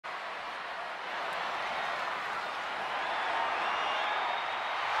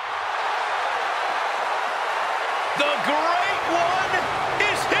Great One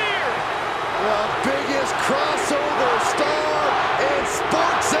is here! The biggest crossover star in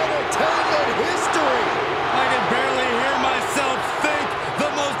sports entertainment history! I can barely hear myself think.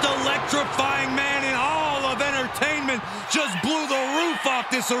 The most electrifying man in all of entertainment just blew the roof off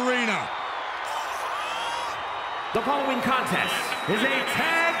this arena. The following contest is a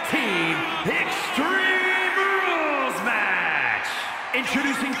tag team Extreme Rules match.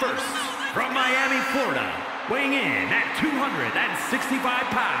 Introducing first, from Miami, Florida, weighing in at 265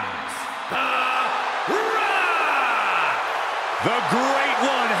 pounds, The Rock! The Great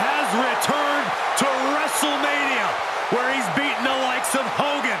One has returned to WrestleMania, where he's beaten the likes of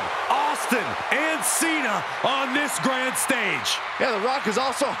Hogan, Austin, and Cena on this grand stage. Yeah, The Rock has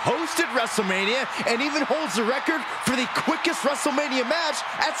also hosted WrestleMania and even holds the record for the quickest WrestleMania match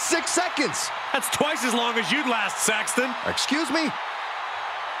at 6 seconds. That's twice as long as you'd last, Saxton. Excuse me?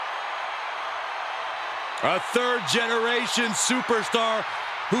 A third-generation superstar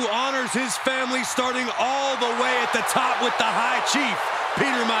who honors his family starting all the way at the top with the High Chief,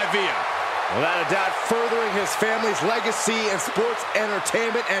 Peter Maivia. Without a doubt, furthering his family's legacy in sports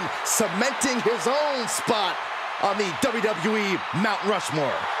entertainment and cementing his own spot on the WWE Mount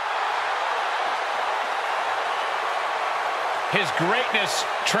Rushmore. His greatness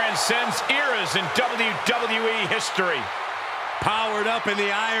transcends eras in WWE history. Powered up in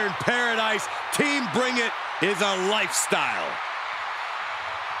the Iron Paradise, Team Bring It is a lifestyle.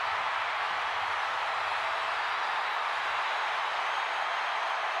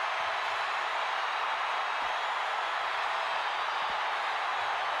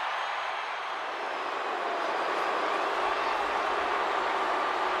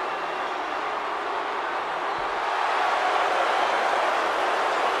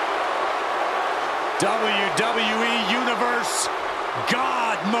 WWE Universe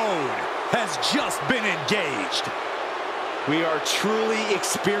God Mode has just been engaged. We are truly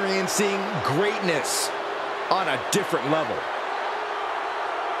experiencing greatness on a different level.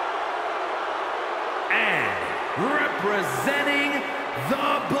 And representing the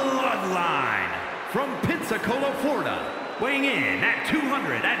Bloodline, from Pensacola, Florida, weighing in at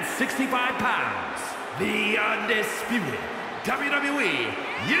 265 pounds, the undisputed WWE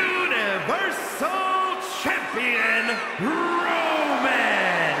Universal Champion,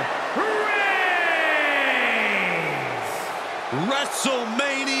 Roman Reigns!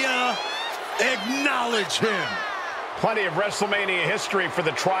 WrestleMania, acknowledge him. Plenty of WrestleMania history for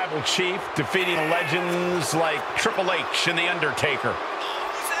the Tribal Chief, defeating legends like Triple H and the Undertaker.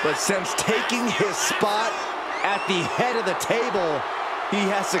 But since taking his spot at the head of the table, he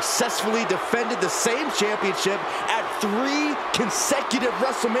has successfully defended the same championship at 3 consecutive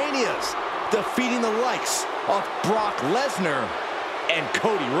WrestleManias, defeating the likes of Brock Lesnar and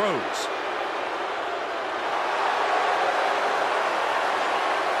Cody Rhodes.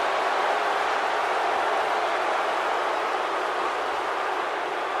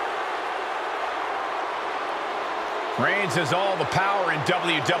 Reigns has all the power in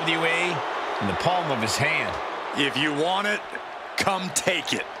WWE in the palm of his hand. If you want it, come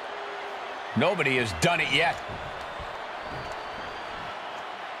take it. Nobody has done it yet.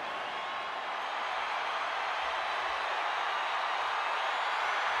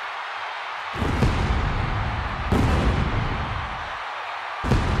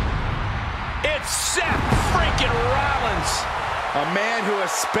 It's Seth freaking Rollins. A man who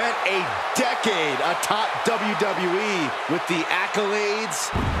has spent a decade atop WWE with the accolades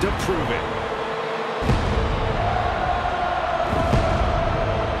to prove it.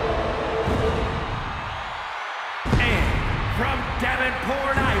 From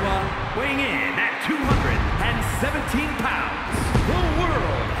Davenport, Iowa, weighing in at 217 pounds, the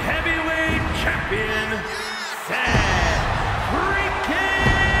World Heavyweight Champion, Seth freaking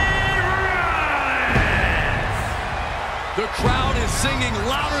Rollins! The crowd is singing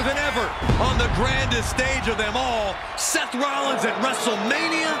louder than ever on the grandest stage of them all. Seth Rollins at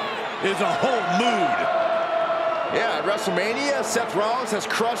WrestleMania is a whole mood. Yeah, at WrestleMania, Seth Rollins has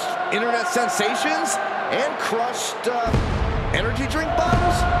crushed internet sensations and crushed energy drink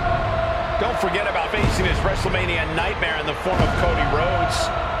bottles. Don't forget about facing his WrestleMania nightmare in the form of Cody Rhodes.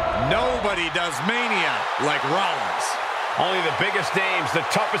 Nobody does Mania like Rollins. Only the biggest names, the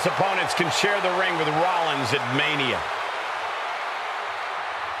toughest opponents can share the ring with Rollins at Mania.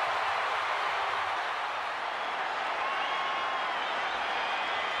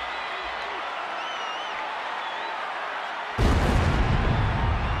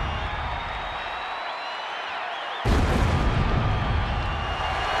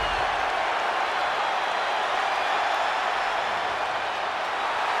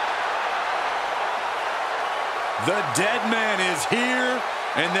 The dead man is here,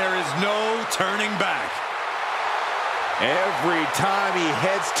 and there is no turning back. Every time he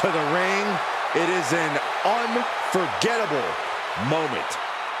heads to the ring, it is an unforgettable moment.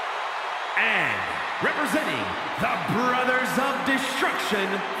 And representing the Brothers of Destruction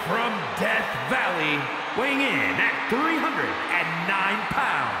from Death Valley, weighing in at 309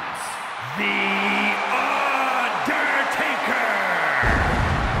 pounds, The Undertaker!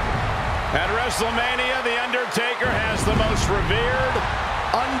 At WrestleMania, The Undertaker has the most revered,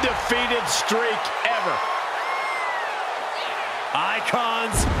 undefeated streak ever.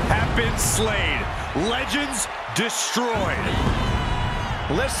 Icons have been slain. Legends destroyed.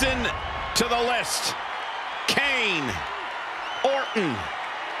 Listen to the list. Kane, Orton,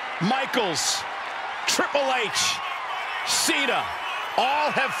 Michaels, Triple H, Cena,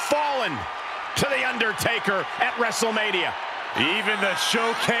 all have fallen to The Undertaker at WrestleMania. Even the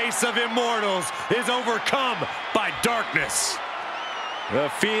showcase of immortals is overcome by darkness. The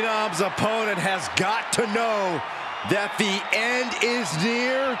Phenom's opponent has got to know that the end is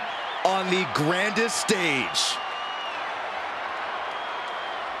near on the grandest stage.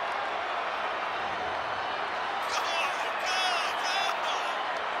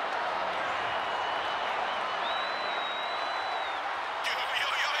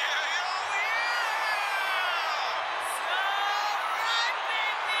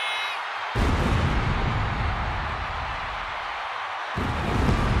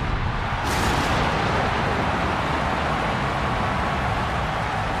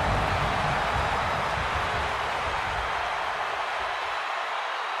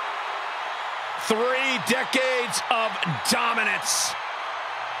 Three decades of dominance.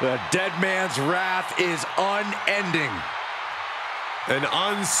 The dead man's wrath is unending. An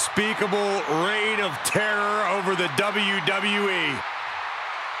unspeakable reign of terror over the WWE.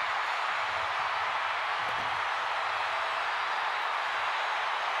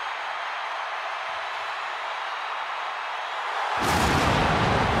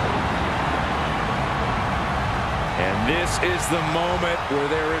 And this is the moment where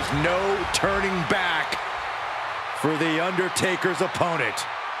there is no turning back for The Undertaker's opponent.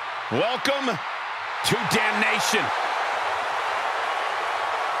 Welcome to Damnation.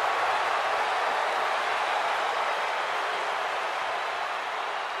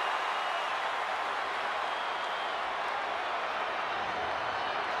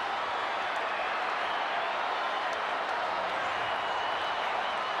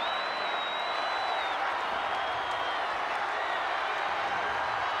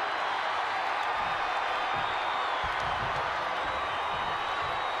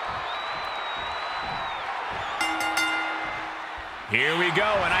 Here we go,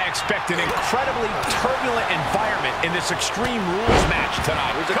 and I expect an incredibly turbulent environment in this Extreme Rules match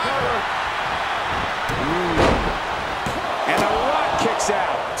tonight. Here's a cover. And the Rock kicks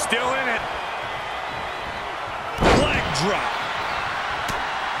out. Still in it. Leg drop.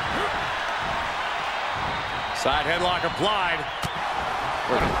 Side headlock applied.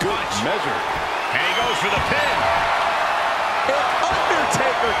 What a good measure. And he goes for the pin. And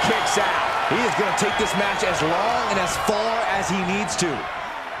Undertaker kicks out. He is going to take this match as long and as far as he needs to.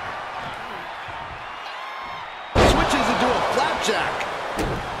 Switches into a flapjack.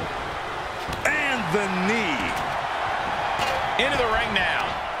 And the knee. Into the ring now.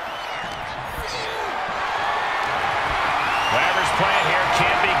 Whatever's playing here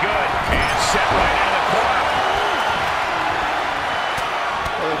can't be good. And set right into the corner.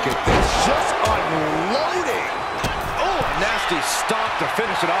 Look at this, just unloading. Oh, a nasty stop to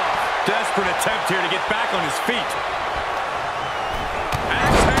finish it off. Desperate attempt here to get back on his feet.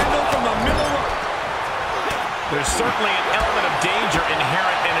 Axe handle from the middle rope. There's certainly an element of danger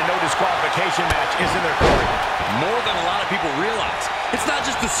inherent in a no disqualification match, isn't there, Corey? More than a lot of people realize. It's not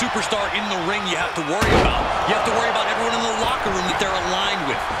just the superstar in the ring you have to worry about. You have to worry about everyone in the locker room that they're aligned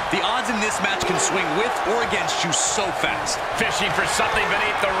with. The odds in this match can swing with or against you so fast. Fishing for something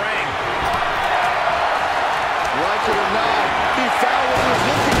beneath the ring. Like it or not, he found what he was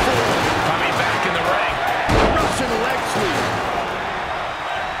looking for. Coming back in the ring. Russian leg sweep.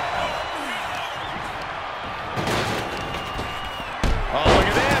 Oh, look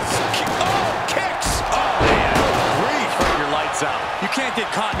at this. Oh, kicks. Oh, man. Grief. Turn your lights out. You can't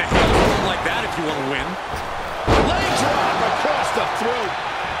get caught in a hailstorm like that if you want to win. Leg drop across the throat.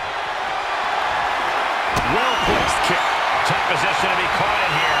 Well-placed kick. Tough position to be caught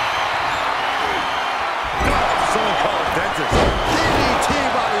in here. Someone call a dentist. DDT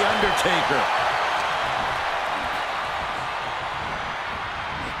by The Undertaker.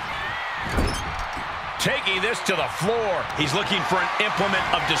 taking this to the floor. He's looking for an implement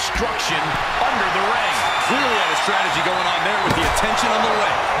of destruction under the ring. Clearly had a strategy going on there with the attention on the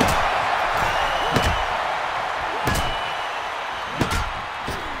leg.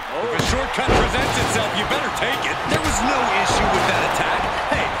 If a shortcut presents itself, you better take it. There was no issue with that attack.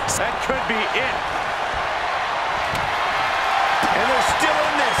 Hey, That could be it. And they're still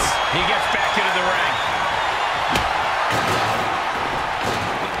in this. He gets back into the ring.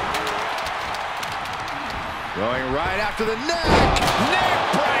 Going right after the neck. Neck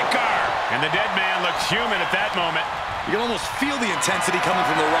breaker. And the dead man looks human at that moment. you can almost feel the intensity coming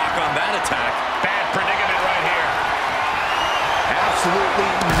from The Rock on that attack. Bad predicament right here. Absolutely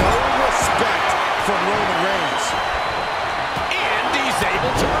no respect from Roman Reigns. And he's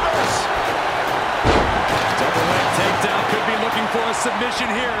able to reverse. Double leg takedown, could be looking for a submission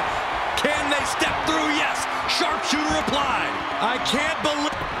here. Can they step through? Yes. Sharpshooter applied. I can't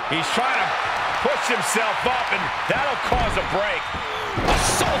believe... He's trying to push himself up, and that'll cause a break.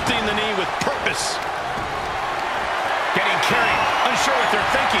 Assaulting the knee with purpose. Getting carried, unsure what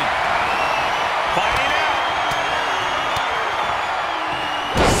they're thinking. Fighting out.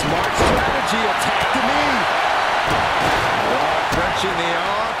 Smart strategy, attack the knee. Wrenching the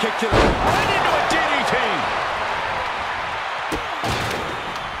arm, kick to the... Right into a DDT.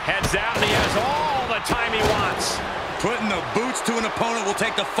 Heads out, and he has all the time he wants. Putting the boots to an opponent will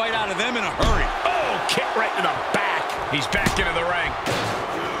take the fight out of them in a hurry. Oh, kick right to the back. He's back into the ring.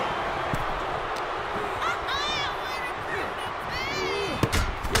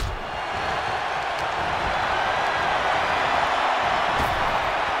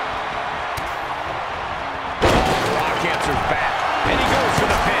 Rock answers back, and he goes for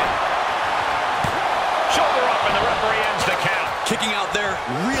the pin. Shoulder up, and the referee ends the count. Kicking out there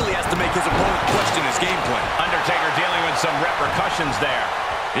really has to make his opponent question his game plan. Undertaker dealing with some repercussions there.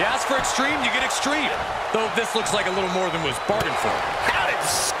 You ask for extreme, you get extreme. Though this looks like a little more than was bargained for. Had it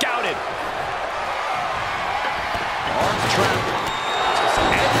scouted. Arms trapped. Just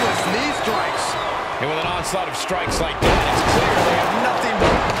endless knee strikes. And with an onslaught of strikes like that, it's clear they have nothing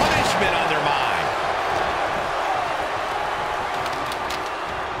but punishment on their mind.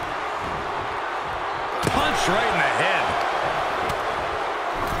 Punch right in the head.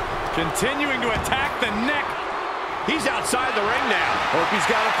 Continuing to attack the neck. He's outside the ring now. Hope he's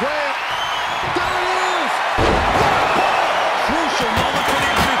got a plan. There it is! Crucial moment for the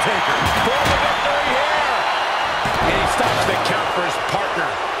Undertaker. For the victory here. And he stops the count for his partner.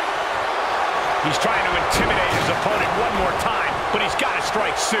 He's trying to intimidate his opponent one more time, but he's got to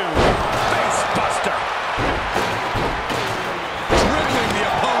strike soon. Face buster. Dribbling the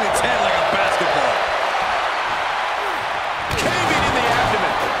opponent's head like a basketball. Caving in the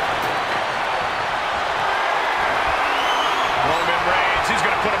abdomen. Roman Reigns, he's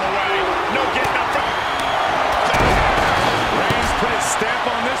going to put him away. No getting up from... Reigns put his stamp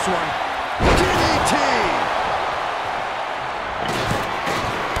on this one. DDT!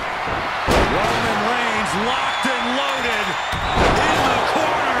 Roman Reigns locked and loaded in the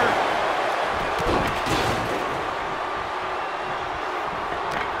corner.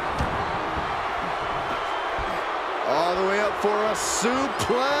 All the way up for a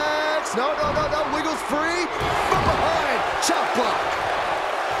suplex. No, no, no, no. Wiggles free. From behind. Chop block.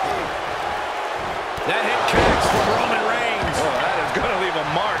 That hit connects from Roman Reigns. Oh, that is going to leave a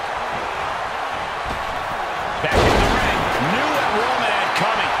mark. Back in the ring. Knew what Roman had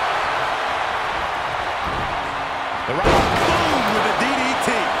coming. The Rock. Boom with a DDT.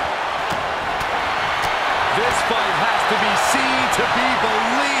 This fight has to be seen to be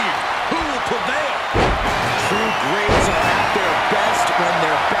believed. Who will prevail? True greats are at their best when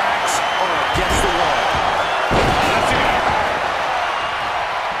their backs are against the wall. Let's see it.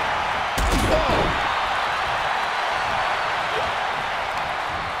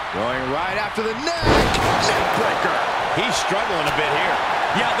 Going right after the neck. Neck breaker. He's struggling a bit here.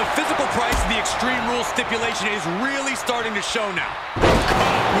 Yeah, the physical price of the Extreme Rules stipulation is really starting to show now.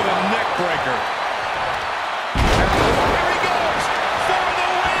 Caught with a neck breaker. Here he goes for the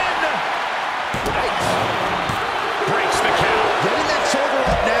win. Breaks the count. Getting that shoulder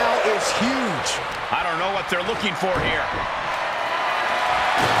up now is huge. I don't know what they're looking for here.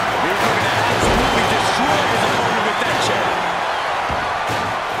 He's looking to absolutely destroy his opponent with that chair.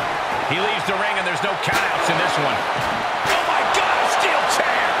 He leaves the ring, and there's no countouts in this one. Oh, my God, a steel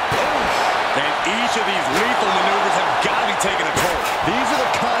chair. And each of these lethal maneuvers have got to be taking a toll. These are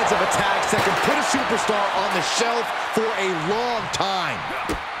the kinds of attacks that can put a superstar on the shelf for a long time.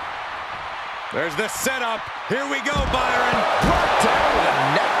 There's the setup. Here we go, Byron. Brought down with a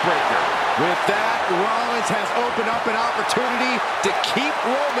neck breaker. With that, Rollins has opened up an opportunity to keep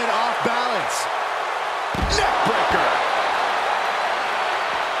Roman off balance. Neckbreaker.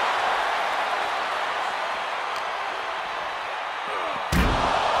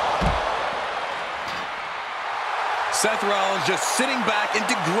 Seth Rollins just sitting back and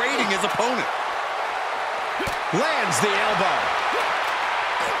degrading his opponent. Lands the elbow.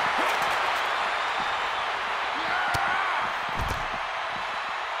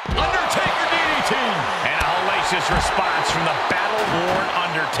 Undertaker DDT. And a hellacious response from the battle-worn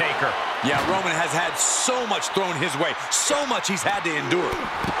Undertaker. Yeah, Roman has had so much thrown his way, so much he's had to endure.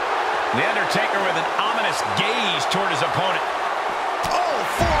 The Undertaker with an ominous gaze toward his opponent. Oh,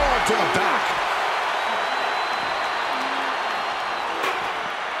 forearm to the back.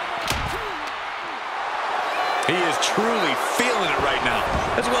 He is truly feeling it right now,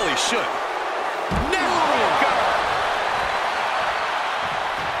 as well he should. Neckbreaker.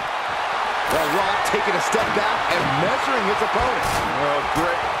 The Rock taking a step back and measuring his opponent. Oh,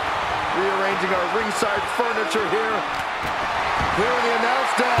 great. Rearranging our ringside furniture here. Clearing the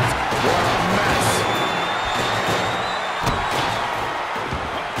announce desk. What a mess.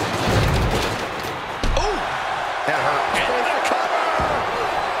 Oh, that hurt. And the cover.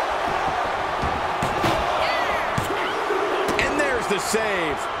 And there's the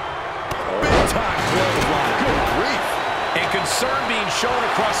save. Big time clothesline. Good grief. And concern being shown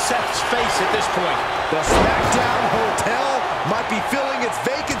across Seth's face at this point. The SmackDown Hotel might be filling its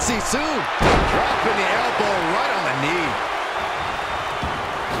vacancy soon. Dropping the elbow right on the knee.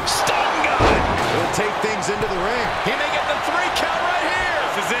 Stun gun. He'll take things into the ring. He may get the 3 count right here.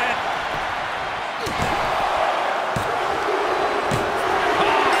 This is it.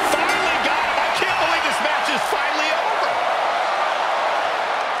 Finally got him. I can't believe this match is finally over.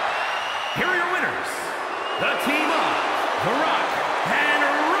 Here are your winners, the team of The Rock and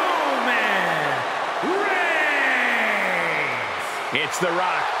Roman Reigns. It's The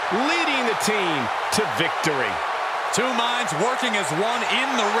Rock leading the team to victory. Two minds working as one in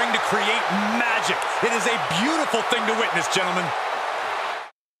the ring to create magic. It is a beautiful thing to witness, gentlemen.